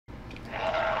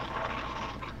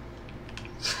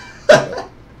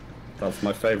FNAF,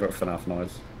 my favourite FNAF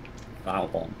noise.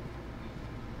 That one.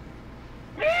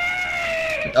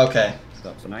 Okay.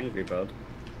 That's an angry bird.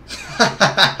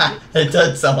 It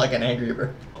does sound like an angry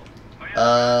bird.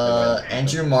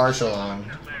 Andrew Marshall on.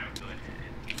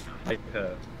 Type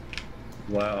here.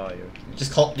 Where are you? You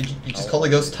just call the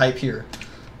ghost type here.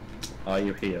 Are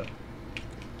you here?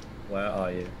 Where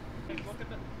are you?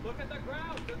 Look at the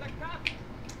ground. There's a cup.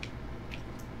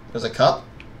 There's a cup?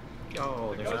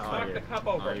 Oh, there's Knock the cup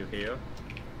over. Are you here?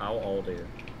 How old are you?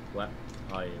 Where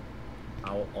are you?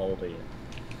 How old are you?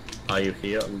 Are you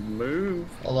here? Move!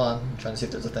 Hold on, I'm trying to see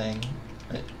if there's a thing.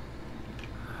 Wait.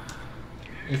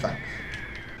 You're fine.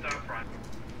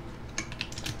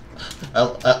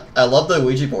 I love the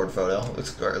Ouija board photo. It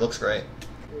looks great.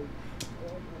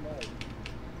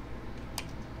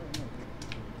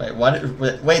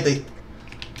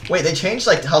 Wait, they changed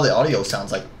like how the audio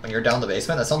sounds like when you're down the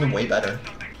basement. That sounded way better.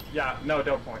 Yeah, no,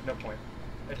 don't point, no point.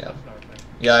 It's Yeah. just another thing.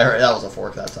 Yeah, I heard that was a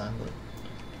fork that time. But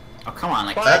Oh, come on,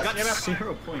 like, But I got EMF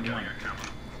 0.1.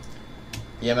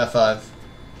 EMF 5.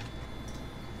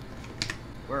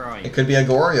 Where are you? It could be a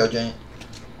Goryo, Jane.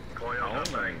 Oh,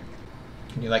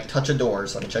 Can you like touch a door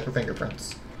so I can check your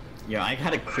fingerprints? Yeah, I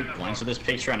had a quick glance at this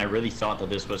picture and I really thought that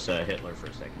this was Hitler for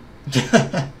a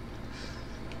second.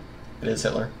 It is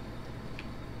Hitler.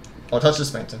 Oh, touch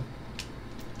this painting.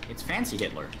 It's fancy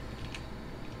Hitler.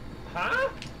 Huh?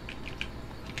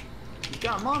 He's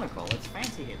got a monocle. It's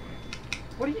fancy Hitler.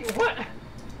 What?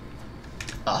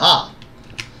 Aha!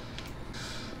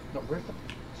 No, where's the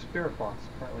spirit box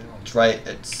currently on? It's right.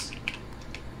 It's.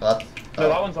 What? No,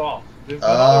 that one's off. There's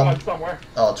another one somewhere.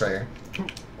 Oh, it's right here.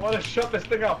 I want to shut this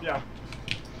thing up, yeah.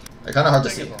 They're kind of hard to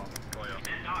Thing see. is off.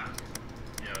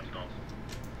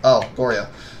 Oh, Goryo.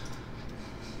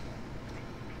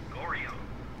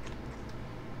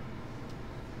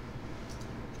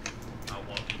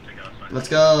 Let's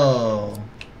go.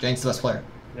 Jane's the best player.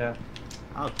 Yeah.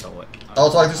 I'll tell it. Oh,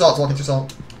 it's walking through salt. It's walking through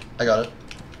salt. I got it.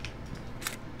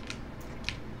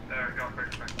 There, go quick.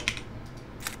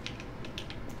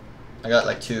 I got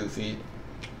like 2 feet.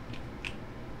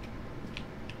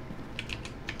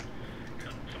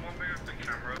 Can someone move the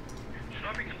camera? Should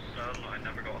I be concerned that I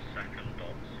never got a second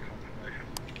dots confirmation?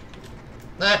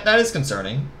 That is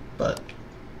concerning, but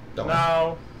don't worry.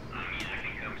 No. I mean, I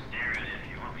can come stare at it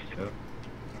if you want me to.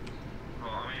 Well,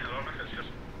 I mean, I don't know if it's just,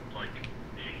 like,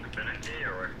 the infinity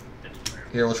or if it's weird.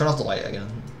 Here, we'll turn off the light again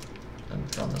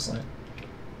and turn on this light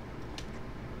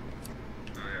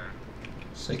Okay.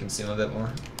 so you can see him a bit more.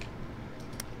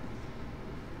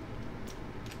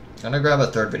 I'm gonna grab a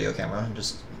 3rd video camera and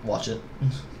just watch it.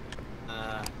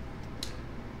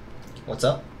 What's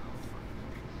up?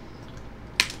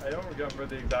 I don't remember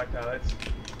the exact highlights.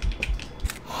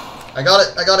 I got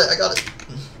it! I got it! I got it!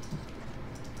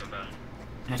 But then,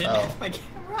 I didn't Oh. have my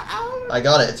camera out. I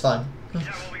got it, it's fine. yeah,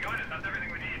 well, we got it. That's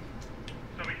everything we need.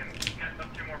 So we can get a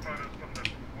few more photos from the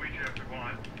Ouija if we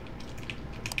want.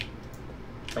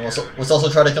 And let's also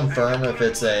try to confirm if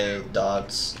it's a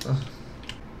dots.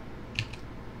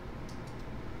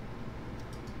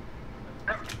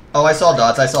 Oh, I saw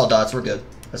dots, we're good.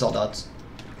 I saw dots.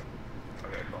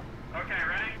 Okay, cool. Okay,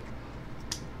 ready?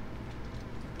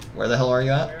 Where the hell are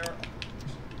you at? Where?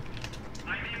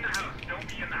 I'm in the house. Don't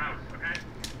be in the house, okay?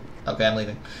 Okay, I'm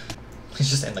leaving. He's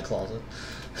just in the closet.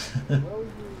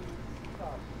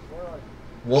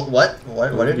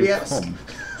 What did he ask?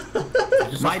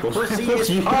 My pussy is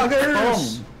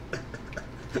poggers!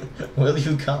 Will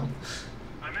you come?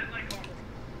 I meant like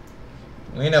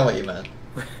over. We know what you meant.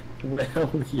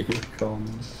 Will you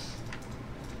come?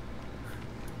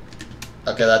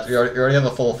 Okay, that you already have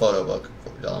a full photo book.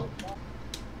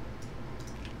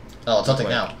 Oh, it's hunting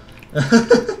now.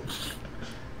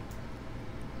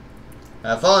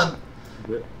 Have fun.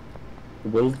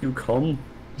 Will you come?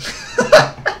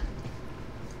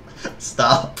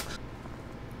 Stop.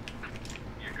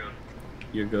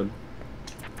 You're good.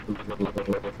 You're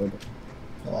good.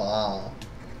 Wow.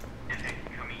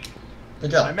 Come eat.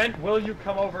 Good I job. meant, will you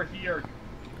come over here?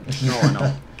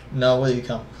 No. No, will you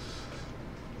come?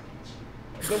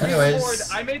 The Ouija Anyways. board,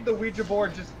 I made the Ouija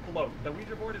board just float. The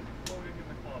Ouija board is floating in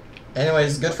the closet.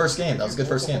 Anyways, good first game. That was a good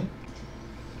first game.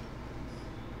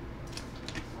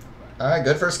 Alright,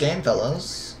 good first game,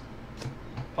 fellas.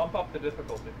 Pump up the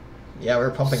difficulty. Yeah,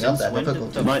 we're pumping up that when did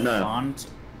difficulty. the Right now. font?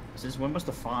 Since when was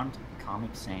the font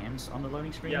Comic Sans on the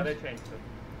loading screen? Yeah, they changed it.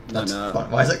 That's No. fun.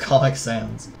 Why is it Comic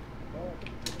Sans?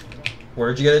 Where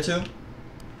did you get it to?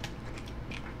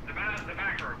 The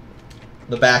back room.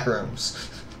 The back rooms.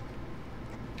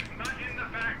 Not in the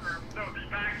back room. No, the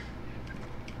back.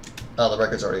 Oh, the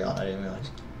record's already on. I didn't realize.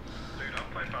 Dude,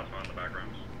 I've played Phasmophobia in the back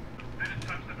rooms. They just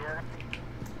touch the door.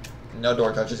 No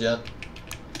door touches yet.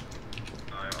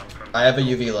 I'm coming. I have a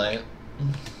UV light.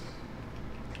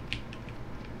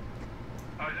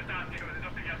 I was just asking, was it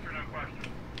just a yes or no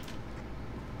question?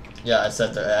 Yeah, I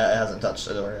said that it hasn't touched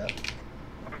the door yet.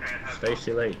 Okay, it has.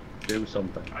 Stacy Lee, do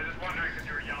something. I was just wondering because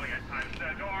you were yelling at times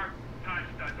that door, times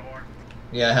that door.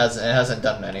 Yeah, it hasn't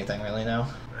done anything really now.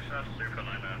 This is super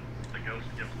nightmare. The ghost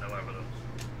gives no evidence.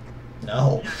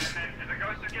 No. Yeah, and the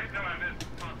ghost that gives no evidence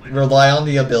constantly. Rely on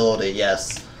the ability,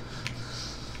 yes.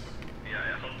 Yeah,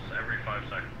 it hunts every 5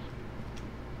 seconds.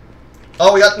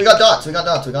 Oh, we got dots. We got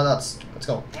dots. We got dots. Let's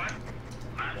go. What?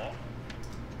 What?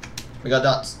 We got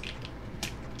dots.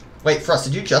 Wait, Frost,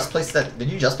 did you just place that? Did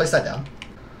you just place that down?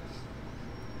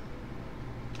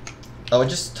 Oh, it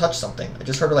just touched something. I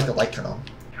just heard like a light turn on.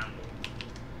 Candle.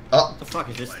 Oh, What the fuck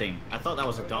is this thing? I thought that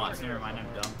was a dot. Never mind, I'm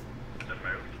dumb. Is it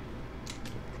moved?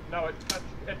 No,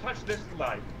 it touched this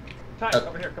light. Ty,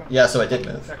 over here, come on. yeah. So it did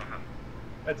move. Check.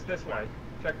 It's this light.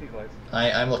 Check these lights.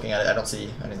 I'm looking at it. I don't see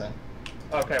anything.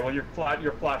 Okay, well your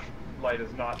flash light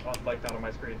is not like that on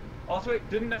my screen. Also, it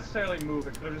didn't necessarily move.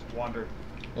 It could have just wandered.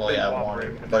 Well, Been yeah,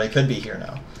 wandering. wandered, but it could be here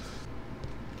now.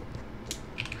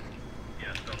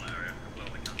 Yeah, still in the area. Blow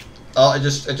the candle. Oh, it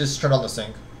just turned on the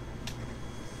sink.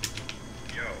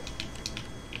 Yo.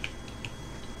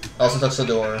 Also touched the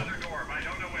door. Another door, but I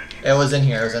don't know which. It was in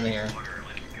here. It was in here. Bugger,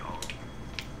 let's go.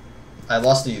 I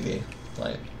lost the UV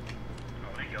light.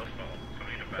 How many ghost phones?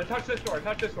 Somebody in the It bed. touched this door.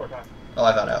 Touch this door, Ty. Oh,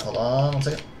 I found out. Hold on 1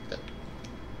 second.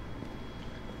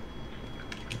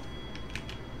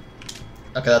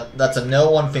 Okay, that's a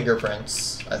no on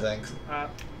fingerprints, I think.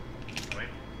 Wait.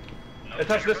 No, It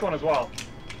touched this one as well.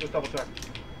 Just double check.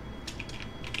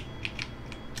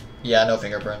 Yeah, no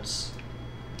fingerprints.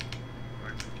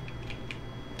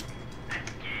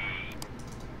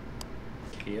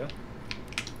 Here?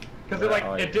 Because Where it are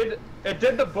like you? it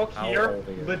did the book How here old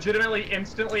are you? legitimately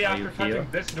instantly Are you after touching here?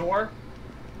 this door,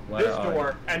 Where this are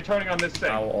door, and turning on this you?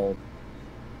 thing. How old?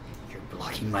 You're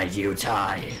blocking my view,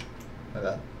 Ty.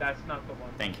 Okay. That's not the one.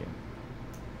 Thank you.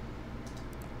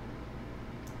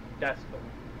 That's the one.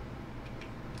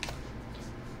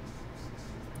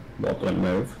 What didn't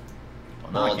move?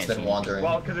 Well, now I Well, it's can't been see wandering.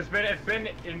 Well, because it's been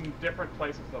in different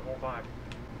places the whole time.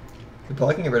 We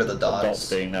probably can get rid of the The dot dots.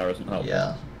 being there isn't helpful.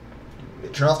 Yeah.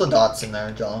 Turn off the dots in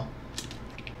there, Jaw.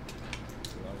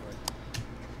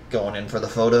 Going in for the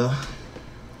photo.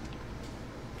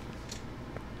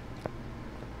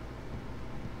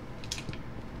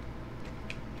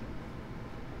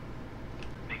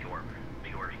 Make it work.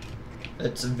 Make it work.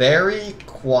 It's very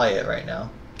quiet right now.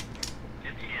 It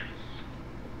is.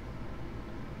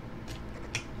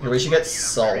 Here, we should get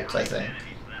salt, I think.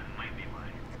 That might be why.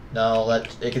 No,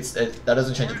 that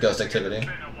doesn't change the ghost activity. It's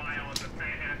been a while and the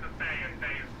thing and they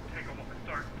take a while to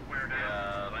start to wear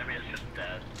down. Yeah, maybe it's just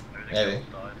dead. Maybe. The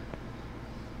ghost died.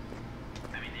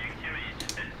 I mean, the activity is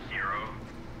just at 0.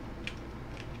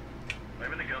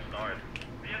 Maybe the ghost died.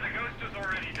 Yeah, the ghost is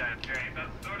already dead, James.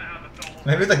 That's sort of how the whole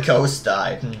Maybe the ghost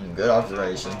died. Good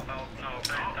observation.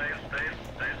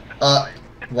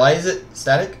 Why is it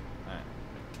static?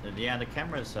 Alright. Yeah, the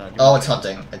camera's. Oh, it's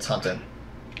hunting. It's hunting.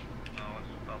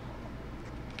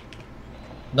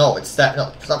 No, it's that.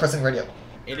 No, stop pressing radio.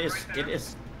 It is. It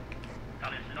is.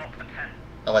 That is not a 10.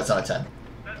 Oh, it's not a 10.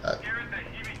 That's scaring the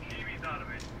heebie-jeebies out of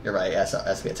me. You're right. Yeah, it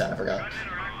has to be a 10. I forgot. Gun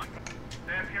interact.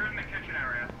 They appear in the kitchen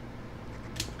area.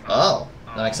 Oh,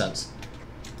 that makes sense.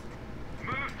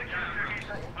 Move the camera.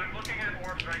 I'm looking at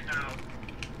orbs right now.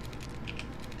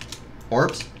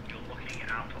 Orbs? You're looking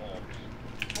at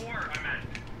orbs. 4, I meant.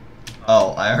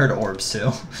 Oh, I heard orbs too.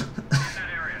 In that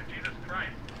area. Jesus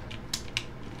Christ.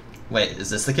 Wait, is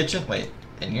this the kitchen? Wait,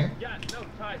 in here? Yeah, no,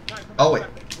 Ty, come Oh, back, wait.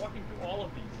 I'm walking through all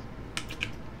of these.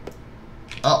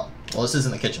 Oh, well, this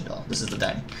isn't the kitchen, though. This is the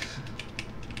dining.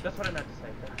 That's what I meant to say.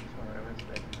 That's what I meant to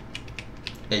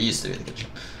say. It used to be the kitchen.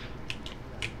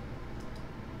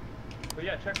 But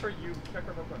yeah, check for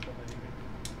footprints on the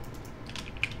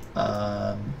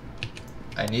UV.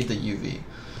 I need the UV.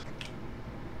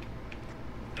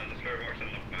 Then the spirit box in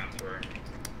the bathroom.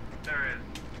 There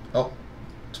is. Oh,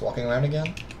 it's walking around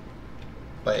again?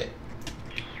 Wait.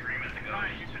 You scream at the guy.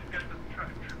 You should get the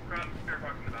grab the spirit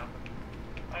box in the bathroom.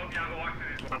 Oh yeah, we'll walk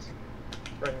through these ones.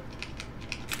 Right here.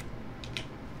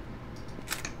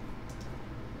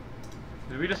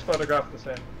 Did we just photograph the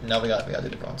same? No, we got the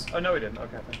different ones. Oh no, we didn't.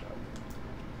 Okay, thank God.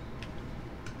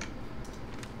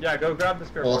 Yeah, go grab the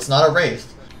spirit Well, box. it's not a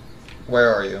wraith.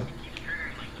 Where are you?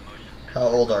 How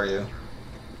old are you?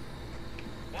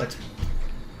 That's...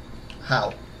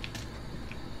 How?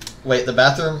 Wait, the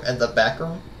bathroom and the back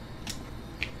room?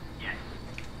 Yes.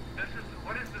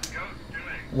 What is this ghost doing?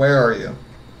 Where are you?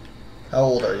 How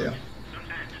old are you?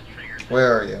 Sometimes just triggers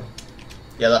Where are you?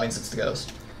 Yeah, that means it's the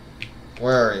ghost.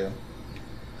 Where are you?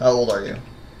 How old are you?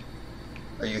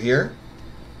 Are you here?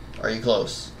 Are you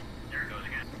close? There it goes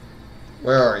again.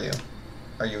 Where are you?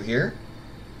 Are you here?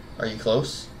 Are you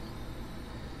close?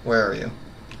 Where are you?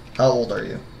 How old are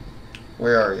you?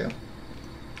 Where are you?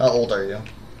 How old are you?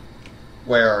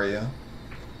 Where are you?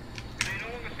 Can you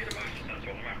no longer see the motion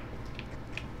sensor on the map?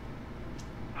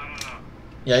 I don't know.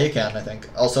 Yeah, you can, I think.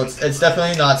 Also, it's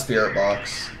definitely not Spirit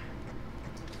Box.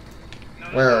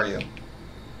 Where are you?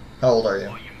 How old are you?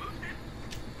 Oh, you moved it?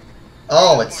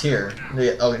 Oh, it's here.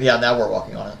 Oh, yeah, now we're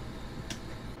walking on it.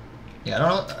 Yeah, I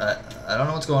don't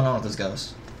know what's going on with this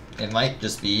ghost. It might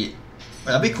just be...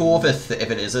 That'd be cool if it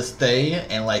is a stay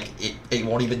and like it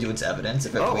won't even do its evidence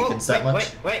if it weakens that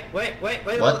much. Wait.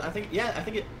 What? I think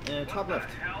it top left.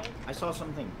 I saw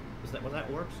something. Was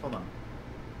that orbs? Hold on.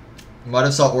 You might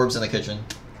have saw orbs in the kitchen.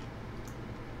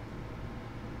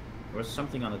 There was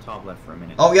something on the top left for a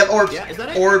minute. Oh, yep, orbs. Yeah, is that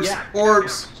it? Orbs. Yeah.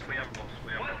 Orbs. What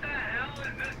the hell is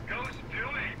this ghost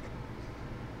doing?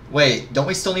 Wait, don't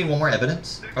we still need one more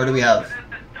evidence, or do we have? The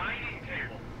dining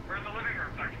table, or the living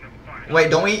room section of the fire. Wait,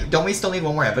 don't we still need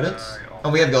one more evidence? Oh,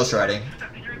 we have ghost riding.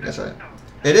 That's right.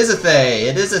 It is a Thay.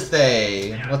 It is a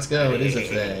Thay. Let's go. It is a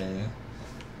Thay.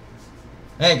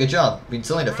 Hey, good job. We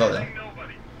still need a photo.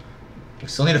 We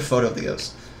still need a photo of the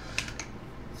ghost.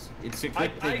 It's a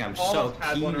good thing I'm so almost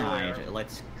had one keen-eyed. earlier.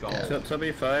 Let's go. Yeah. To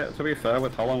be fair,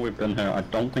 with how long we've been here, I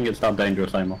don't think it's that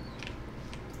dangerous anymore.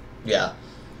 Yeah.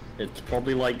 It's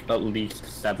probably like at least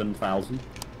 7,000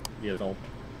 years old.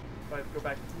 Let's go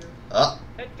back here. Oh,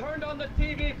 It turned on the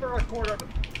TV for a quarter of a...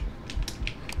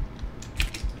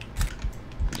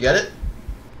 you get it?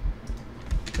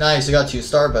 Nice, you got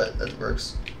 2-star, but it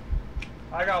works.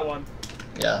 I got one.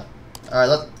 Yeah.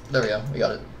 Alright, there we go. We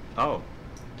got it. Oh.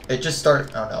 It just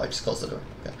started. Oh no, I just closed the door.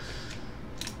 Okay.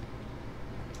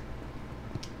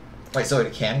 Wait, so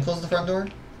it can close the front door?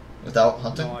 Without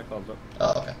hunting? No, I closed it.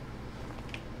 Oh, okay.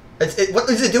 What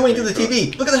is it doing to the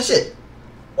TV? Look at that shit!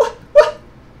 What? What?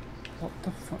 What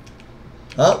the fuck?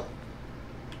 Huh?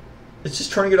 It's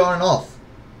just turning it on and off.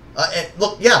 And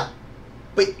look, yeah.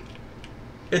 Wait.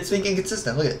 It's being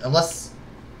inconsistent. Look at it. Unless.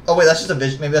 Oh wait, that's just a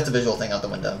maybe that's a visual thing out the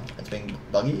window. It's being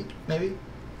buggy, maybe?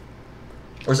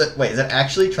 Or is it, wait, is it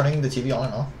actually turning the TV on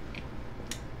and off?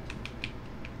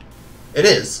 It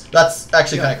is. That's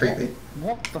actually kind of creepy.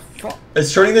 What the fuck?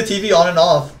 It's turning the TV on and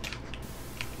off.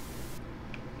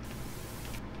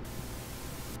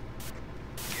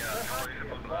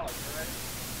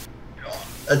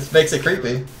 It makes it creepy.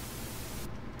 You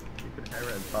can hear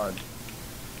it inside.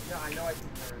 Yeah, I know I can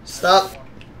hear it. Stop.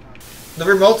 The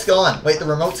remote's gone. Wait, the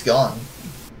remote's gone.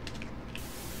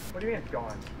 What do you mean it's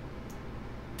gone?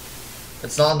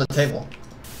 It's not on the table.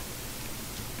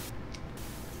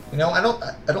 You know, I don't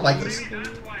like this. Maybe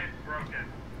that's why it's broken.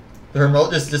 The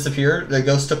remote just disappeared. The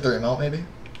ghost took the remote, maybe.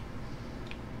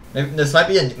 Maybe this might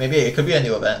be maybe it could be a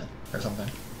new event or something.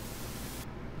 This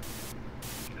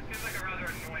seems like a rather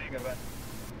annoying event.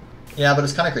 Yeah, but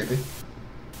it's kind of creepy.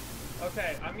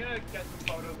 Okay, I'm gonna get some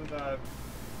photos of the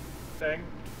thing.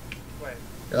 Wait.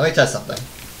 Here, let me test something.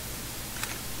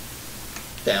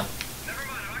 Damn. Never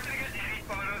mind, I'm not gonna get any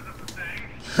photos of the thing.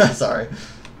 Sorry.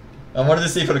 I wanted to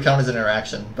see if it would count as an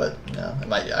interaction, but no, it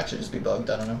might actually just be bugged.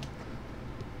 I don't know.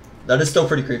 That is still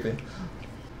pretty creepy.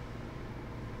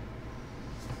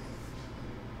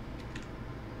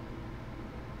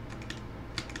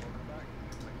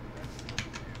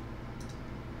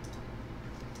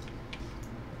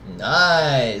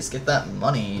 Nice, get that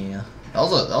money. That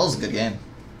was a good game.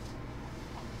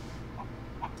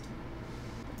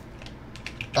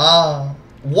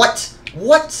 What?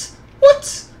 What?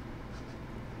 What?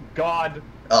 God.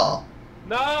 Oh.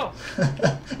 No!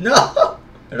 No!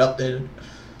 It updated.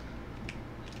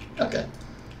 Okay.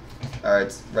 Alright,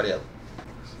 it's ready up.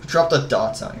 Drop the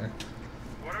dots on here.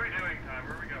 What are we doing, Ty?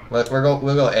 Where are we going?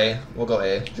 We'll go A. We'll go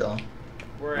A, John.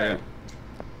 We're Yeah. at.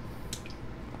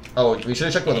 Oh, we should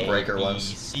have checked where the breaker B, was.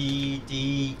 C,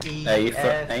 D, E, A for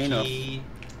F, anal. G.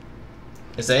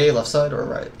 Is A left side or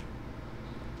right?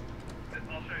 I'll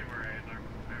show you where A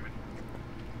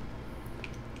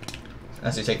is.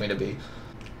 As you take me to B.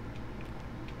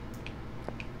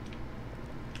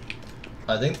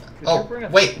 I think. Oh,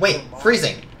 wait, freezing.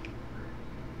 Freezing?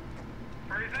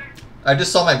 I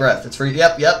just saw my breath. It's free.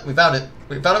 Yep, we found it.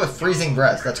 We found it with freezing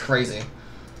breath. That's crazy.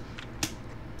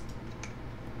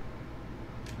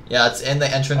 Yeah, it's in the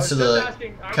entrance to the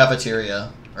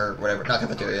cafeteria or whatever. Not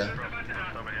cafeteria. Hey, Ty,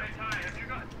 you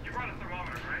brought a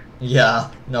thermometer, right?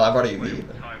 Yeah. No, I brought a UV.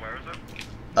 Ty, where is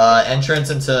it? Entrance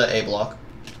into A block.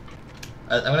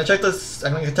 I'm gonna check this.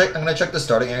 I'm gonna check the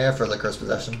starting area for the cursed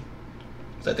possession.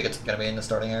 So I think it's gonna be in the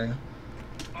starting area.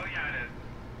 Oh yeah, it is.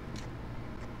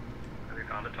 Have you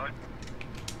found a toy?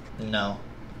 No.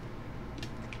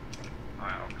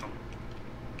 Alright, I'll come.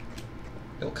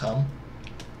 It'll come.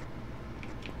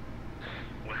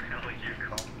 When will you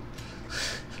come?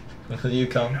 Will you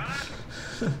come?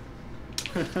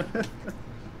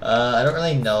 I don't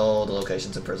really know the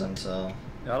locations of prison, so...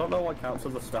 Yeah, I don't know what counts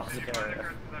as a starting Did you find the area.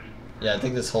 cursed possession? Yeah, I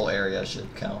think this whole area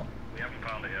should count. We haven't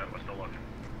found it yet, we're still looking.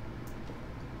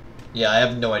 Yeah, I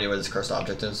have no idea where this cursed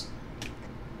object is.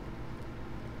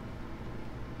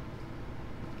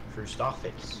 True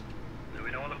Starface. Do we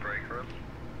know where the breaker is?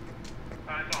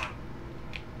 It's on.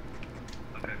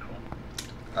 Okay, cool.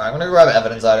 Alright, I'm gonna grab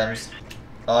evidence items.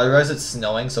 Oh, I realize it's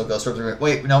snowing, so ghost orbs are...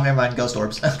 Wait, no, never mind, ghost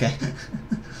orbs. Okay.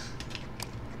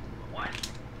 What?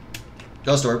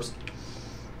 Ghost orbs.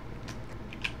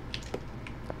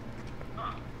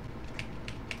 Huh.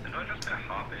 Did I just say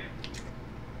hobby?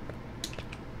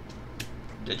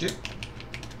 Did you?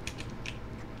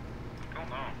 I don't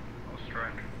know. That was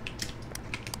strange.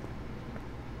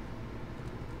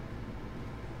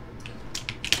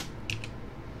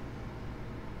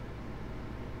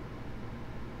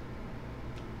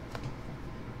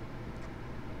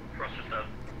 Frost is dead.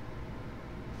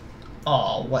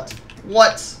 Oh, what?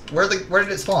 What? Where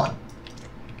did it spawn?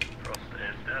 Frost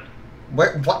is dead.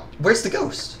 Where? What? Where's the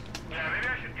ghost? Yeah, maybe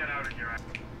I should get out of here.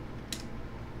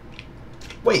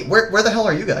 Wait, where the hell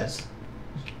are you guys?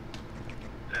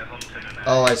 They're hunting and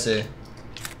Oh, I see.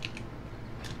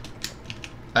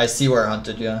 I see where I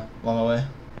hunted, yeah. On my way.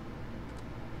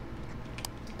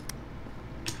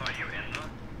 Are you in there?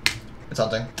 It's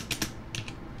hunting.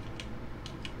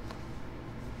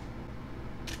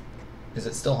 Is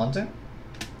it still hunting?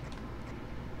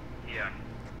 Yeah.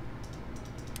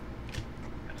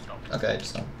 It stopped. Okay,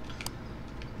 just don't.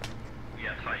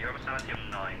 Yeah, Ty, you have a sanity of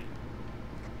 9.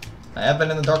 I have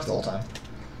been in the dark the whole time.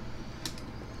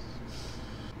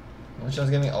 How much I was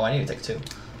giving me? Oh, I need to take 2.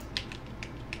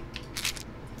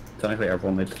 Technically,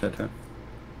 everyone needs to take it.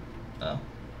 Oh.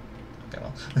 Okay,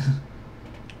 well.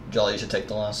 Jolly, you should take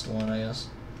the last one, I guess.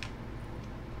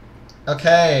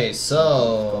 Okay,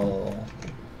 so...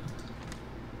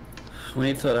 We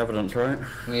need third evidence, right?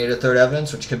 We need a third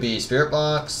evidence, which could be spirit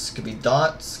box, could be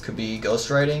dots, could be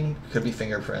ghostwriting, could be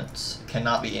fingerprints.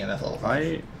 Cannot be EMF level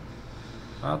 5.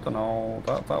 I don't know.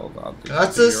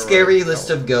 That's a scary list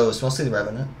of ghosts, mostly the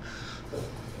Revenant.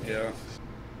 Yeah.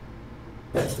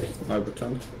 I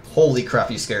pretend. Holy crap,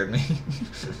 you scared me.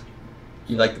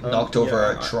 You like knocked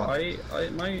over yeah, a trunk.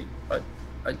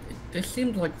 This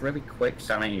seems like really quick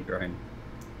sanity drain.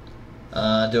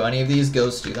 Do any of these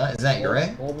ghosts do that? Is that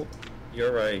Ure?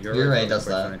 Ure does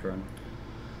that.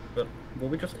 But were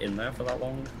we just in there for that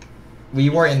long? We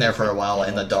were in there for a while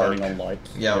in the dark. Turning on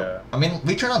lights. Yeah. I mean,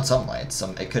 we turned on some lights.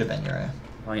 It could have been Ure.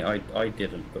 I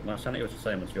didn't, but my sanity was the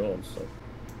same as yours, so.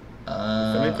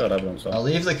 So we got evidence on. I'll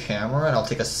leave the camera and I'll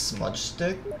take a smudge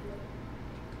stick.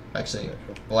 Actually, Yeah,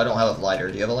 sure. well, I don't have a lighter.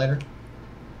 Do you have a lighter?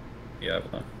 Yeah,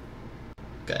 but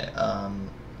Okay.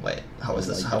 Wait. How is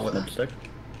this? How would? Stick?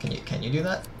 Can you do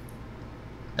that?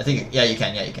 I think. Yeah, you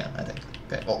can. Yeah, you can. I think.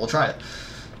 Okay. Well, we'll try it.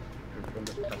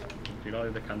 Do you not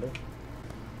need the candle?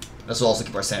 This will also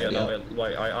keep our sanity Yeah, up. no,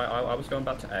 I was going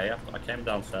back to A. I came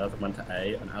downstairs and went to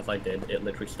A, and as I did, it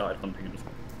literally started hunting and just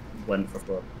went for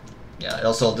foot. Yeah. It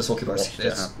also, this will keep our Watched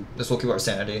it happen. this will keep our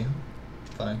sanity.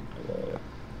 Fine.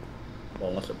 Well,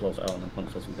 unless it blows out and then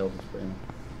punches us and kills us, but you know.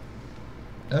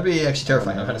 That'd be actually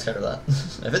terrifying. I'm kind of scared of that.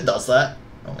 If it does that,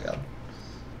 oh my god.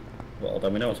 Well,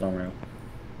 then we know it's not real.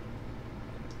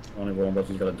 Only one of us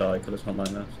is gonna die because it's not like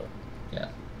that, so. Yeah.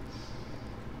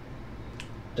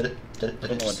 Did it? I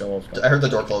don't know what Joel's got. I heard the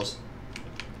door close.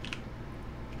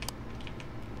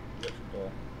 Which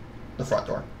door? The front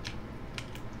door.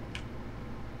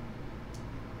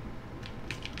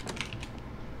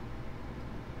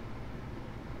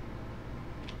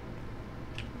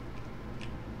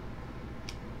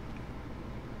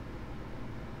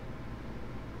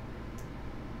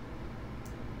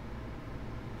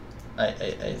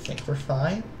 I think we're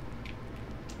fine.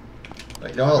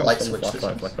 Wait, you know how the light switch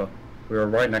systems? We were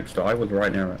right next to it. I was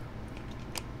right near it.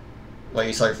 Wait,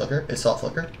 you saw your flicker? It saw it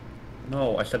flicker?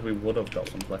 No, I said we would have got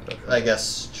some flicker. I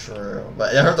guess true.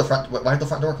 But I heard the front. Why did the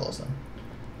front door close then?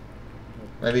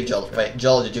 Maybe Joel. Wait,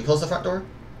 Joel, did you close the front door?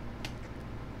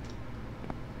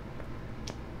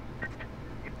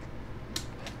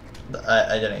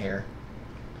 I didn't hear.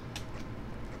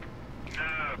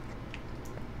 No.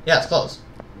 Yeah, it's closed.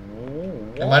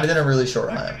 It might have been a really short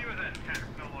I time. could use that text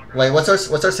no longer. Wait, what's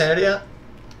our sanity at?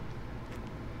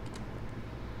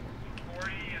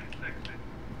 40 and 60.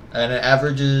 And it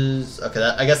averages. Okay,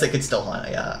 I guess they could still hunt.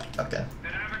 Yeah. Okay.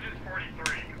 It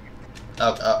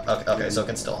Okay, so it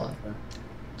can still hunt.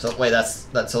 So wait,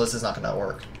 so this is not gonna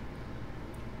work.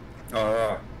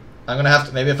 Oh, I'm gonna have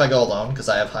to, maybe if I go alone, because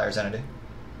I have higher sanity.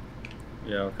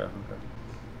 yeah, okay.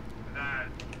 That.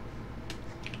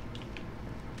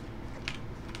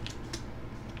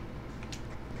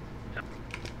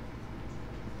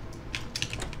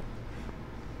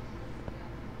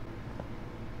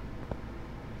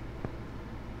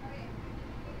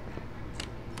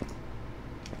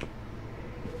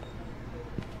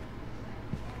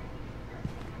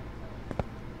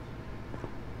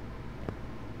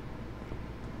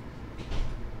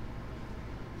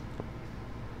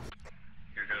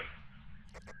 You're good.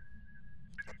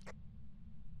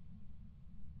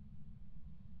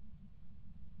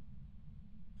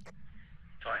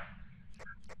 Ty.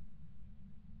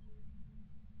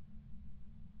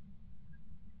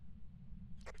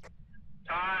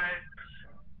 Ty.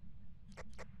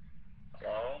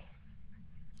 Hello?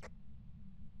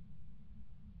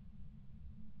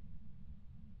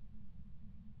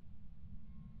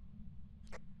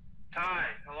 Ty,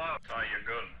 hello. Ty, you're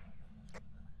good.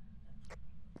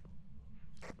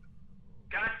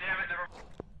 God damn it, never.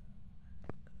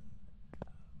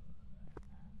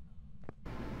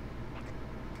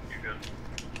 You're good.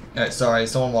 Alright, sorry,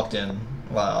 someone walked in.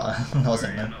 Wow, I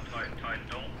wasn't Yeah, there. no, Ty,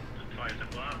 don't. Ty, is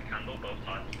it blow out the candle both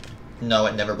times? No,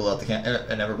 it never blew out the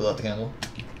it never blew out the candle.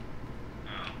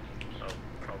 Oh, so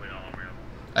probably not unreal.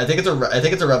 I think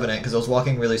it's a revenant because it was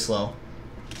walking really slow.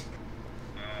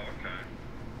 Oh, okay.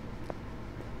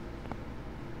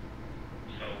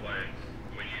 So,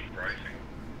 we need pricing.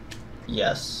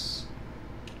 Yes.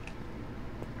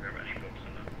 Do you have any books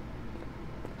in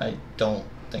there? I don't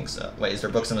think so. Wait, is there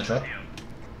books in the truck? Yeah.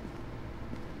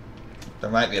 There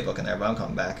might be a book in there, but I'm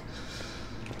coming back.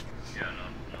 Yeah, no,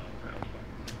 okay, that's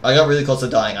fine. I got really close to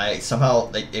dying. I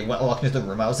somehow it went walking into the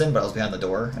room I was in, but I was behind the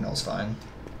door and I was fine.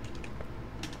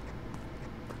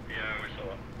 Yeah, we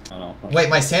saw it. I know. Wait,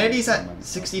 my sanity's at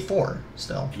 64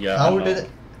 still. Yeah, How I know. did it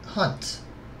hunt?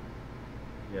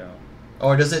 Yeah.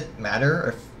 Or does it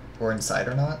matter if we're inside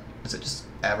or not? Is it just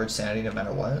average sanity no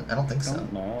matter what? I don't think I so.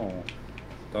 don't know.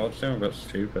 That would seem a bit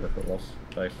stupid if it was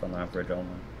based on average only.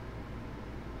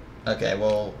 Okay,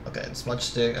 well, okay, smudge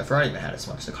stick. I've already even had a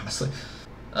smudge stick, honestly.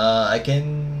 I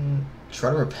can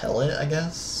try to repel it, I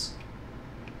guess.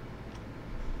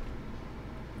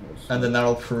 And then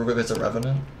that'll prove if it's a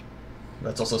revenant.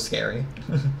 That's also scary.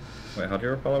 Wait, how do you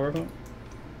repel a revenant?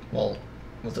 Well,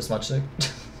 with the smudge stick.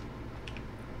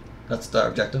 That's the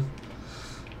objective.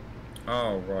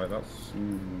 Oh, right, that's...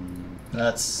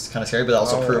 That's kind of scary, but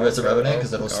also prove it's a revenant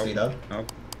because it'll speed up. I'll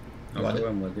want go it?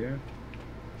 in with you.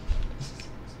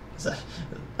 Is that,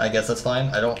 I guess that's fine.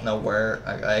 I don't know where.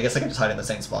 I guess I can just hide in the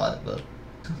same spot, but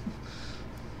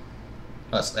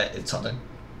oh, it's hunting.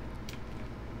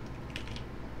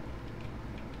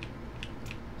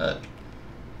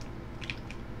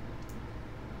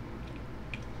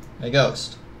 Hey,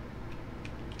 ghost.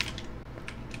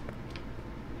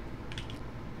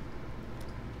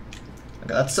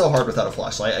 Okay, that's so hard without a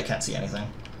flashlight. I can't see anything.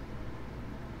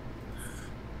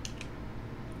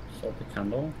 Sort the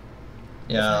candle.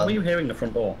 Yeah. How are you hearing the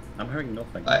front door? I'm hearing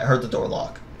nothing. I heard the door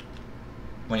lock.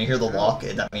 When you hear the lock,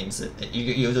 that means you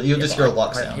Yeah, just but hear a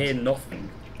lock I sound. hear nothing.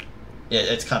 Yeah,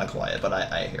 it's kind of quiet, but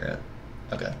I hear it.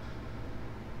 Okay.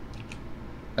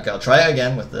 Okay, I'll try it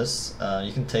again with this.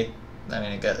 You can take. I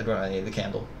mean, I don't really need the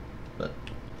candle, but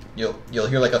you'll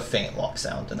hear like a faint lock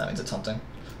sound, and that means it's hunting.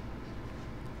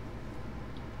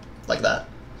 Like that.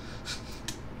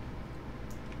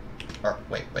 Or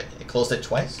wait, it closed it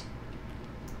twice.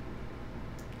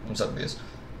 I'm so confused.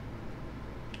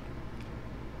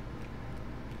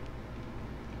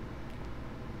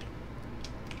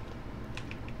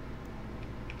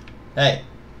 Hey.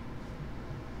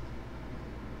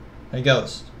 Hey,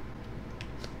 ghost.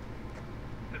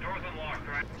 The door's unlocked,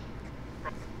 right?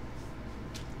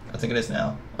 I think it is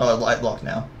now. Oh, it locked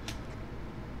now.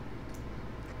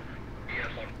 Yes.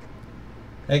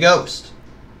 Hey, ghost.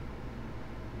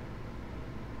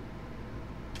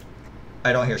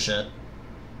 I don't hear shit.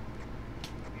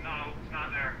 No, it's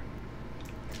not there.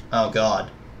 Oh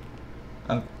god.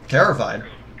 I'm terrified.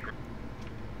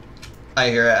 I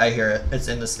hear it. It's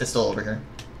in this. It's still over here.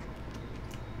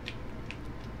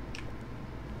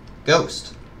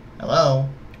 Ghost. Hello.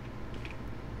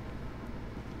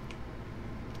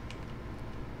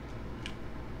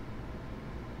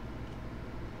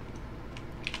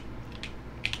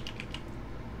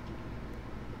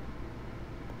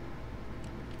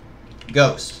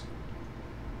 Ghost.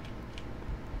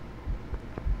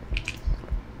 It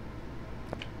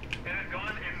had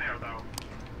gone in there, though.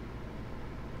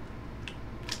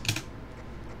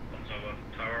 One's over.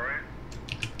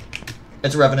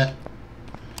 It's a Revenant.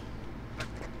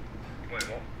 Wait,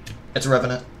 what? It's a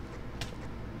Revenant.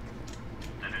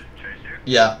 Did it chase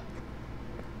you? Yeah.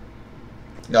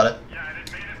 Got it. Yeah,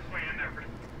 it made its way in there pretty.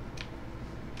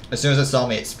 As soon as it saw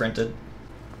me, it sprinted.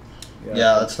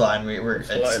 Yeah, that's fine.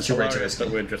 It's too way too hilarious that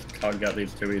risky. we just can't get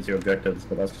these two easy objectives,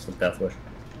 but that's just a death wish.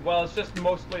 Well, it's just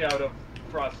mostly out of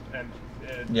trust and.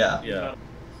 Yeah. Yeah.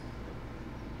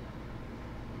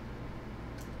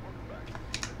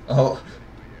 Oh.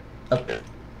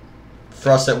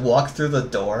 Frost, it walked through the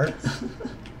door.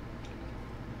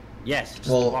 Yes, just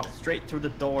Well- walked straight through the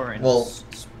door and Well-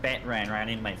 spat ran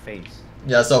in my face.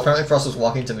 Yeah, so apparently Frost was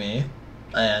walking to me,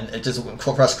 and it just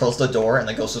Frost closed the door, and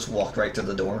the ghost just walked right through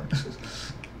the door.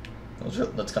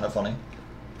 That's kind of funny,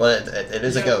 but it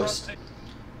is a ghost.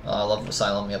 I love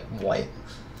Asylum. Yep, white.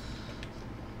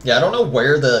 Yeah, I don't know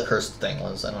where the cursed thing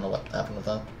was. I don't know what happened with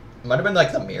that. It might have been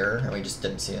like the mirror, and we just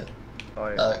didn't see it.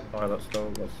 Alright, let's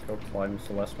go climb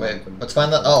Celeste Wait, Mountain. let's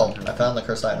find the. Oh, I found the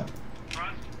cursed item.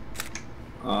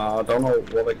 I don't know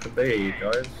what it could be,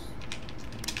 guys.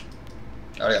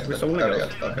 I already got We the summoned I a already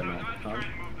ghost. got the Okay, no.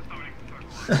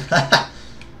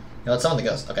 You know, let's summon the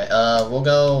ghost. Okay, we'll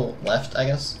go left, I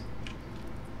guess.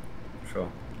 Sure.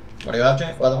 What do you have,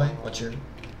 Jay? By the way, what's your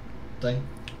thing?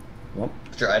 What?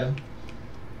 What's your item?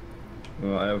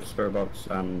 Well, I have Spirit Box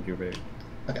and UV.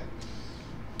 Okay.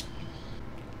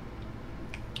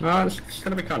 It's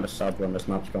gonna be kind of sad when this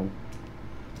map's gone.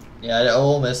 Yeah, I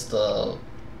will miss the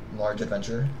large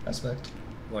adventure aspect.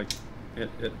 Like,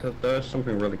 there's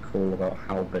something really cool about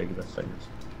how big this thing is.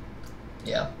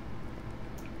 Yeah.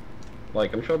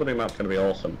 Like, I'm sure the new map's gonna be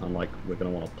awesome, and like, we're gonna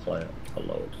want to play it a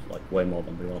load, like, way more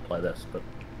than we want to play this, but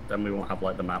then we won't have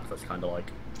like the map that's kind of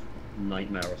like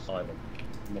Nightmare Asylum.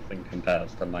 Nothing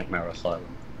compares to Nightmare Asylum.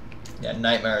 Yeah,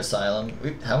 Nightmare Asylum.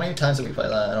 How many times did we play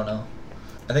that? I don't know.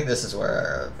 I think this is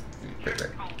where... Wait, check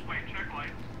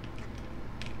lights.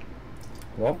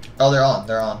 What? Oh, they're on.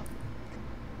 They're on.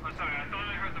 Oh, sorry, I thought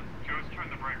I heard the ghost turn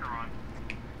the breaker on.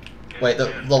 Wait,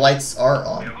 the lights are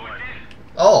on. Oh, it did.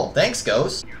 Oh, thanks,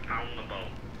 Ghost. You found the boat.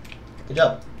 Good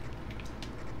job.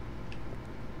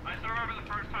 I still remember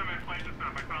the first time I played this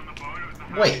map, I found the boat. It was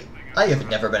the Wait, happiest thing I have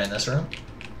never been in this room.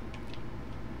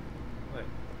 Wait,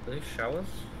 are these showers?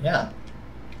 Yeah.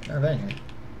 Never been in here.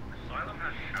 Asylum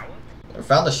has showers? We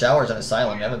found the showers in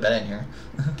Asylum. You haven't been in here.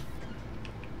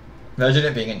 Imagine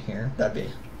it being in here. That'd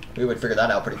be... We would figure that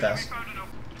out pretty fast. We found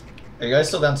an Are you guys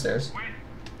still downstairs? Wait.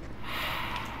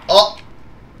 Oh!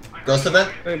 Ghost event?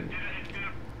 It did a thing.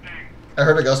 I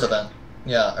heard a ghost event.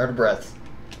 Yeah, I heard a breath.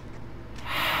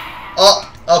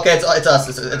 Oh! Okay, it's us.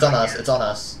 It's on us. It's on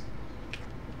us.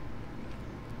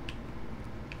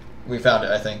 We found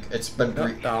it, I think. It's been... Down.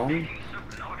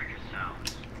 Hypnotic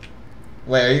sounds.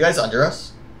 Wait, are you guys under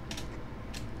us?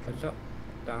 Is that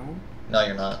down? No,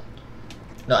 you're not.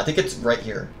 No, I think it's right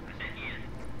here.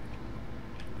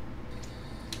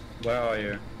 Where are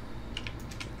you?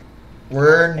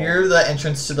 We're near the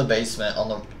entrance to the basement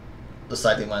on the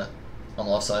side we went. On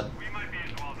the left side. We might be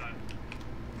as well then.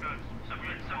 Because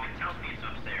something tells me it's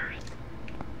upstairs.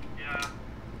 Yeah.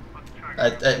 Let's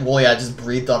try. Well, yeah, it just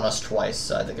breathed on us twice,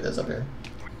 so I think it is up here.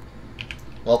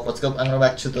 Well, let's go. I'm gonna go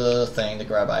back to the thing to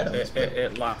grab items.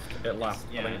 It laughed. It laughed.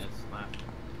 Yeah, it's not.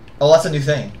 Oh, that's a new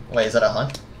thing. Wait, is that a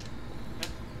hunt?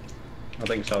 I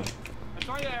think so. It's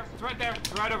right there. It's right there.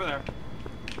 It's right over there.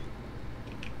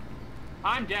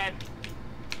 I'm dead.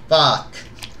 Fuck.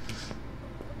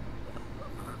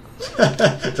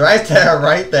 It's right there,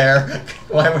 right there.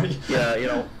 Why would you? Yeah, you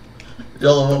know,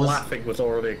 Yolo, the what was? laughing was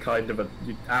already kind of a...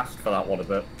 You asked for that one a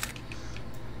bit.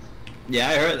 Yeah,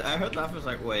 I heard that was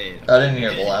like, wait. I didn't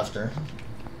hear the laughter.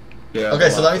 Yeah. Okay,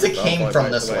 the so that means it laughter, came like, from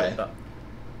right this away, way.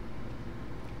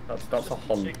 That's a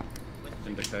hunt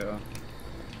indicator.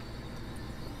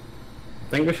 I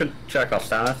think we should check our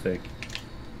sanity.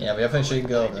 Yeah, we definitely should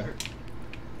go there.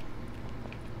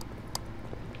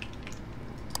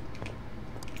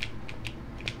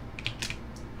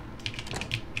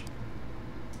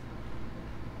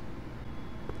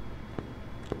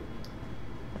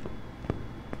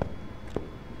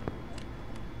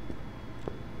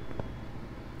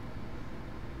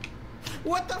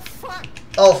 What the fuck?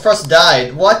 Oh, Frost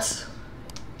died. What?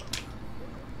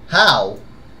 How?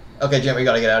 Okay, Jim, we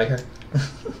gotta get out of here.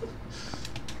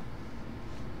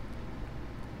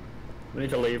 We need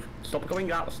to leave. Stop going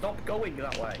that. Stop going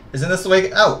that way. Isn't this the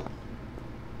way out?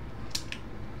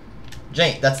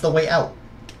 Jane, that's the way out.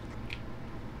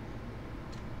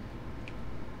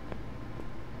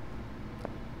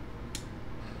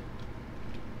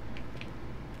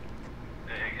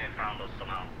 It found us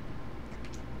somehow.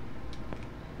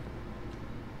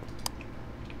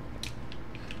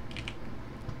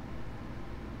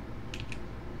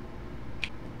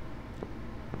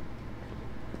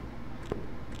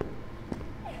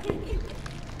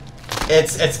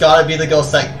 It's gotta be the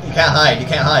ghost that you can't hide. You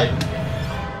can't hide.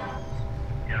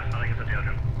 Yeah, I think it's a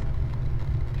deodorant.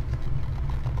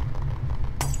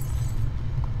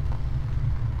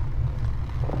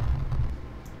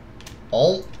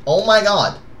 Oh my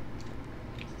god.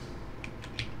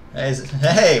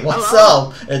 Hey, what's Hello?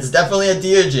 up? It's definitely a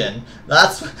Deogen.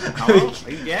 That's. Hello? Are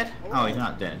you dead? Oh, he's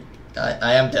not dead.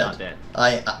 I am dead. Not dead.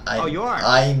 I Oh, you are?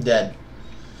 I'm dead.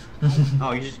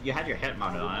 Oh, you had your head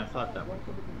mounted on. I thought that.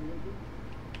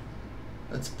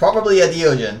 It's probably a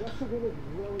Deogen.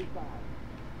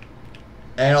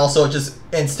 And also, it just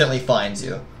instantly finds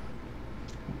you.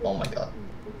 Oh my god.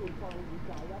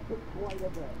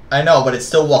 I know, but it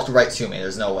still walked right to me.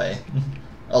 There's no way.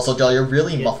 Also, Del, you're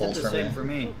really Yeah, muffled it's the for me. same for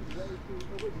me.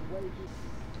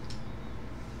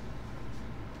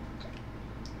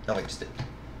 No, wait, just did.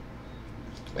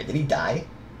 Wait, did he die?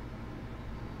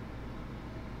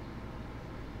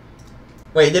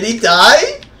 Wait, did he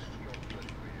die?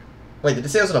 Wait, did it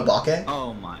say it was an Abake?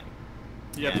 Oh my.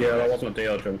 Yeah, Yeah, that wasn't a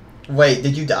Deogen. Wait,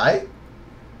 did you die?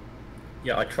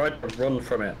 Yeah, I tried to run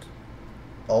from it.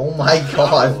 Oh my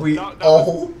god, we that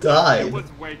all It died.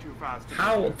 was way too fast.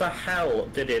 How the hell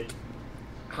did it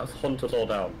hunt us all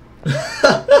down?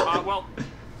 Well,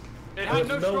 it had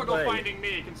no There's no struggle way. finding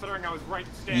me, considering I was right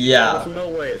standing. Yeah. There's no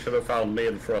way it should have found me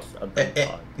and Frost at that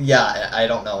time. Yeah, I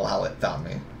don't know how it found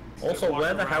me. Also,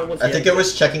 where the hell was I the think it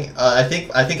was checking. I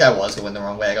think I was going the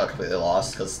wrong way. I got completely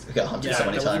lost because we got hunted Yeah, so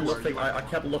many there was times. nothing. I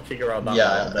kept looking around that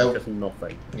Yeah, way, there's just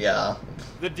nothing. Yeah,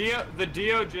 The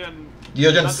Deogen.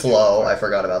 Deogen's not the slow. Deogen. I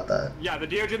forgot about that. Yeah, the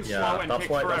Deogen's slow Yeah, and that's takes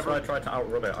why forever. I tried to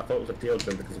outrun it. I thought it was a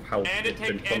Deogen because of how And it, it's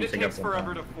been takes hunting everyone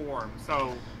forever down. to form.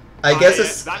 So I guess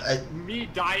it's. me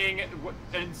dying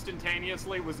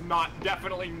instantaneously was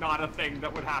definitely not a thing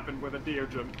that would happen with a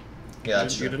Deogen. Yeah,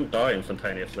 that's You true. didn't die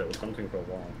instantaneously. It was hunting for a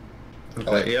while. Okay,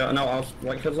 Oh, wait. yeah, no, I was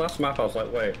like, his last map, I was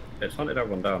like, wait, it's hunted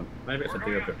everyone down. Maybe it's a We're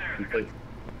going Deogen. upstairs. Complete.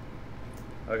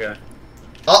 Okay.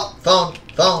 Oh,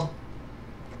 phone.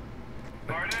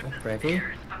 Ready?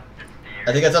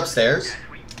 I think it's upstairs.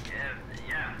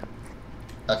 Yeah.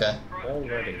 Okay.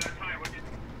 Already.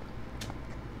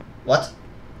 What?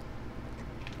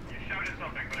 You shouted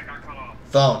something, but I got cut off.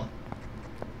 Phone.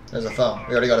 There's a phone.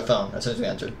 We already got a phone as soon as we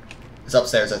entered. It's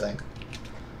upstairs, I think.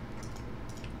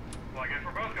 Well, I guess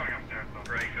we're both going upstairs,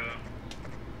 so break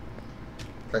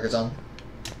Breaker's on.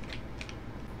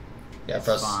 Yeah, It's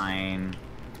for us. fine.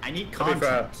 I need To be fair,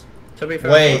 content. Wait,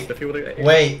 Frost, if you would've-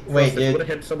 wait, Frost, if you dude. would have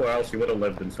hid somewhere else, you would have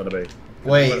lived instead of me.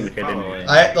 Wait. You would've hid in Probably.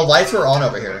 here. The lights were on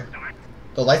over here.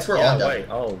 The lights were Yeah, on. wait,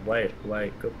 oh,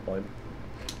 wait, good point.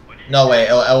 No, wait.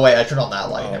 Oh, wait. I turned on that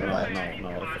light. Oh, Never no, mind. no,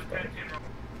 it's just bad.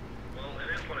 Well,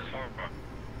 it is what it's for.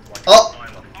 Oh!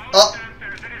 Oh!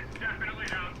 Downstairs. It is definitely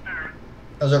downstairs.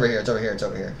 It was over here. It's over here. It's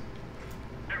over here.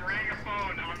 It rang a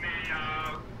phone on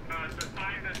the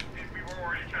side that we were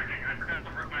already checking. I forgot to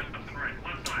hurt my left and right.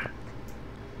 Left side.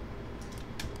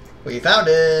 We found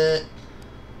it.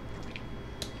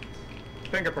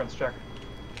 Fingerprints check.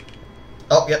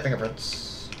 Oh, yeah,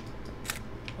 fingerprints.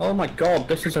 Oh my god,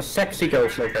 this is a sexy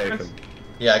ghost location.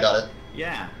 Yeah, I got it.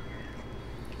 Yeah.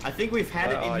 I think we've had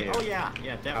Where it are in. you? Oh yeah,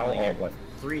 definitely. How old was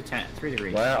 3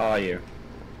 degrees. Where are you?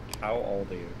 How old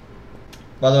are you?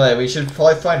 By the way, we should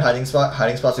probably find hiding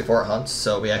spots before it hunts,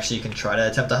 so we actually can try to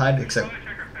attempt to hide, except Check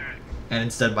her fan. and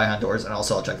instead behind doors. And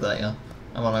also, I'll check that. Yeah,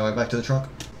 I'm on my way back to the trunk.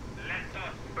 Let's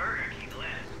talk Burger King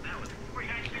last. That was free.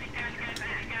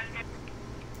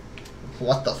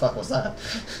 What the fuck was that?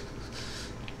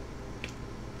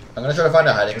 I'm gonna try to find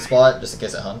a hiding spot just in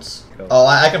case it hunts. Cool. Oh,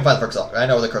 I can find the cursed. I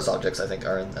know where the cursed objects I think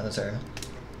are in this area.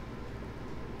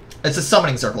 It's a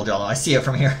summoning circle, Jello. I see it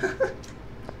from here. Okay,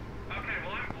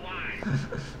 well I'm blind.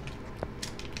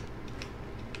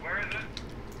 Where is it?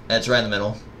 It's right in the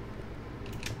middle.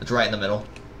 It's right in the middle.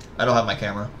 I don't have my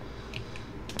camera.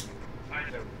 I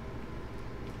do.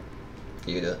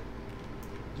 You do it.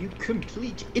 You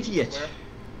complete idiot. Where?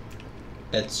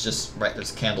 It's just right.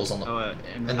 There's candles on the. Oh,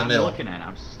 and In the I'm middle. looking at it.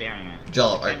 I'm staring at it.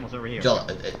 Jello, The candle's over here. Jello,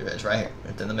 it's right here.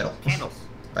 It's in the middle. Candles.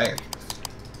 Right here.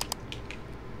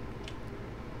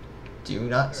 Do you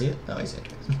not see it? No, I see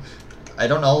it. I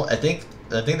don't know. I think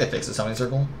they fixed the summoning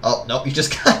circle. Oh no, you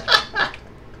just got.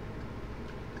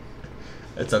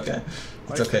 It's okay.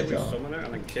 It's Why okay, should we Jello. summon it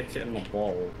and then kick it in the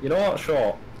ball? You know what?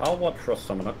 Sure. I'll watch Frost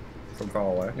summon it from far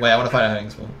away. Wait, I want to find a hiding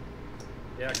spot.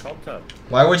 Yeah, content.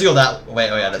 Why would you go that? Wait,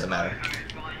 oh yeah, it doesn't matter. Okay,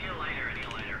 well I need a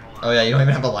lighter, Hold on. Oh yeah, you don't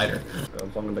even have a lighter.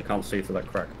 As long as they can't see through that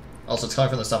crack. Also, it's coming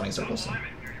from the summoning circle. So. Climb it,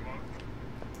 here you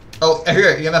Oh, go. I hear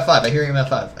it. EMF 5. I hear EMF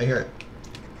 5. I hear it.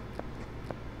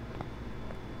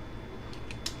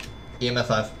 EMF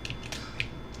 5.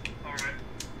 Alright.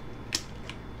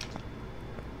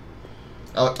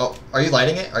 Oh, are you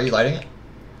lighting it? Are you lighting it?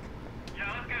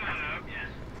 Yeah, let's get on up, yes.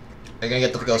 Are you gonna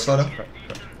get the ghost photo? Decent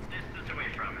distance away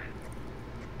from it.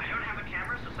 I don't have a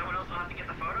camera, so someone else will have to get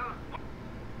the photo.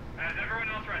 Is everyone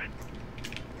else ready?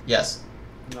 Yes.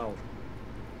 No.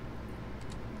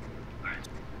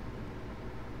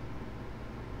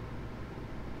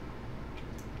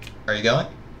 Are you going?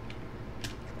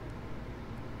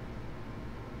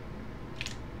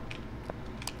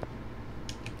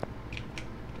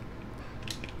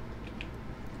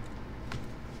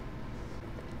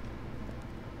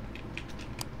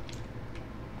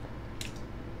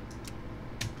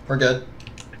 We're good.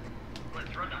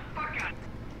 Let's run the fuck out.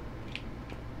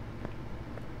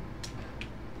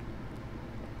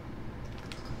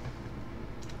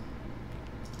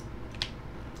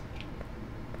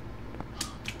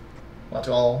 Let's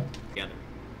go. Together.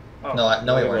 Oh.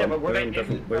 No, we Yeah, weren't. but We were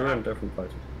in different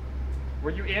places.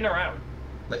 Were you in or out?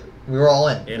 Wait, we were all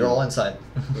in. We were all inside.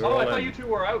 We were Oh, all I thought in. you two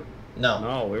were out. No.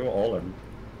 No, we were all in.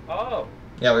 Oh.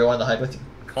 Yeah, we wanted to hide with you.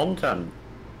 Content.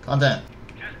 Content.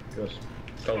 Just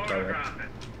don't tell it. Photograph it.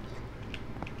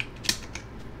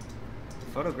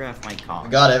 Photograph my car. We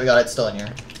got it. We got it. It's still in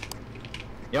here.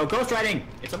 Yo, ghostwriting!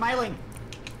 It's a mailing!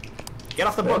 Get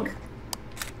off the book!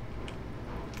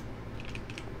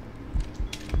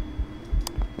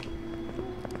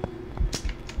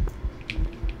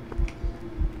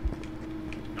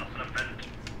 That's an event.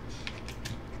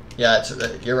 Yeah,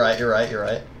 it's, you're right. You're right. You're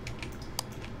right.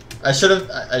 I should have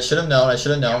known. I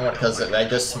should have known because I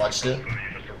just smudged it.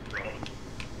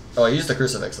 Oh, I used the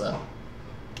crucifix though.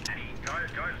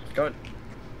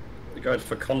 Guys,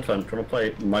 for content, do you want to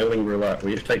play Miling Roulette?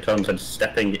 We each take turns in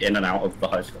stepping in and out of the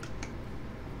high school.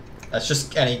 That's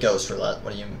just any ghost roulette.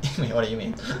 What do you mean? What do you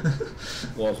mean?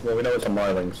 Well, we know it's a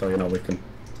Miling, so you know we can.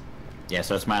 Yeah,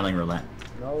 so it's smiling roulette.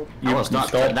 No,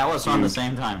 That was on the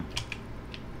same time.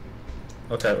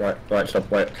 Okay, right. So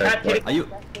wait. Okay, Cat wait. Are you?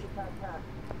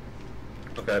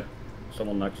 Okay,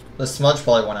 someone next. The smudge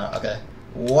probably went out. Okay.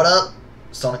 What up,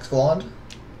 Sonic Squad?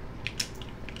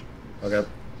 Okay.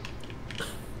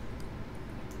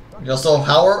 Also,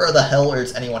 how or the hell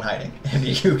is anyone hiding?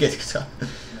 If you get stuck.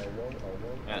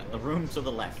 The room to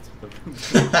the left. The room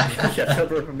Yeah,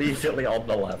 we're immediately on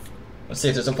the left. Let's see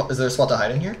if there's is there a spot to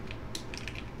hide in here?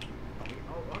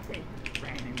 Oh, okay.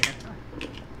 Ran in there.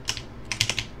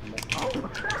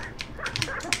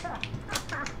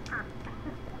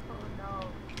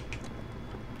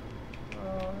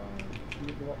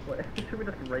 Should we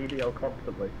just radio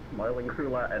constantly? Smiling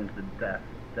Roulette ends in death.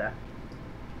 Death.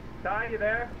 Ty, you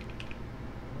there?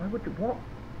 Why would you? What?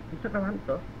 You said no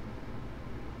answer.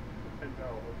 No,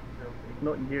 It's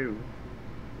not you.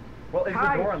 well, is the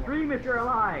door unlocked? Scream if you're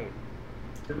alive!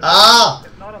 Ah!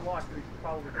 It's not unlocked, so he's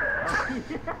probably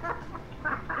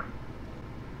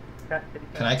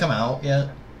Can I come out yet?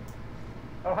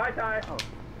 Oh, hi, Ty.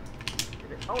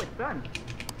 Oh, it's done.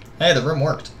 Hey, the room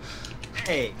worked.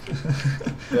 Hey,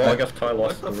 Well, I guess Ty what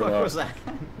lost the the fuck roulette. was that?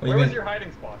 What do Where you was mean? your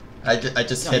hiding spot? I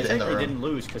just No, hid he in the technically room. didn't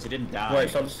lose because he didn't die. Wait,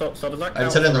 so does that I just count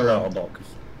hid in the as a room. roulette or not? 'Cause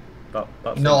that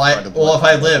No, seems I kind of well if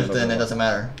I weird. live then it doesn't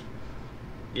matter.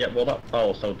 Yeah, well that.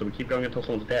 Oh, so do we keep going until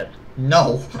someone's dead?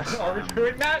 No. Are we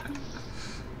doing that?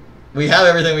 We have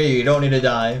everything we need. You don't need to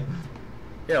die.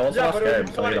 Yeah, well, it's Yeah, last but it would game,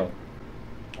 be so you funny. know.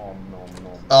 Oh no.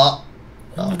 Oh.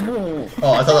 Oh,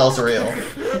 I thought that was real.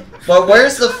 But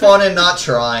where's the fun in not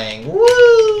trying? Woo!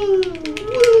 Woo!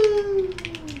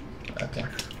 Okay.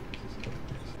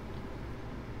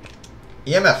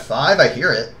 EMF 5, I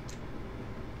hear it.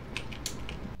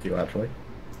 Do you actually?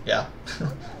 Yeah.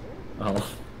 Oh.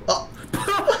 Oh.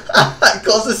 It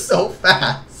closes so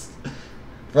fast.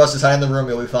 Frost, just hide in the room,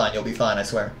 you'll be fine, I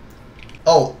swear.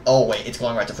 Oh, wait, it's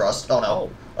going right to Frost. Oh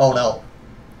no. Oh no.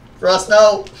 Frost,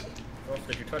 no! Ross,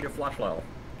 did you turn your flashlight off?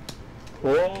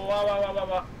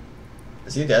 Whoa.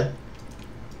 Is he dead?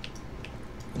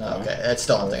 No, okay, it's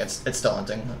still hunting, it's still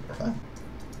hunting. We're fine.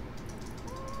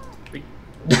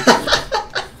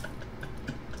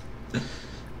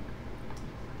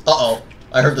 Uh-oh.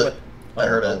 I heard it. I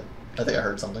heard it. I think I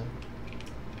heard something.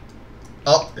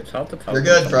 Oh, It's hard to tell. you're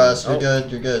good, Frost. You're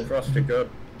good. You're good. Frost, you're good.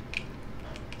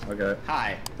 Okay.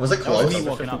 Hi. Was it That was close? me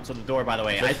walking up to the door, by the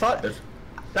way. I thought... Is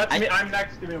That's me. I'm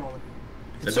next. Give me a moment.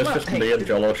 this Someone- just hey, me and did-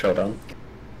 Jello showdown?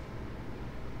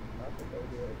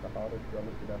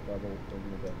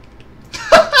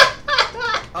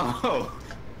 Oh.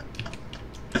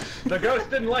 The ghost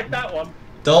didn't like that one.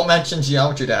 Don't mention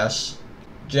Geometry Dash.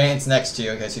 Jane's next to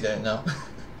you in case you didn't know.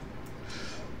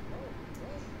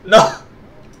 No!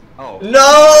 Oh. No!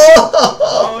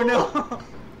 Oh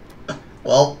no!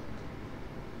 Well,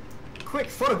 Quick,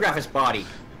 photograph his body.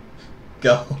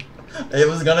 go. It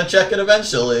was gonna check it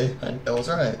eventually. I was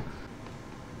right.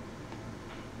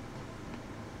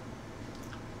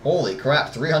 Holy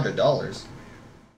crap, $300.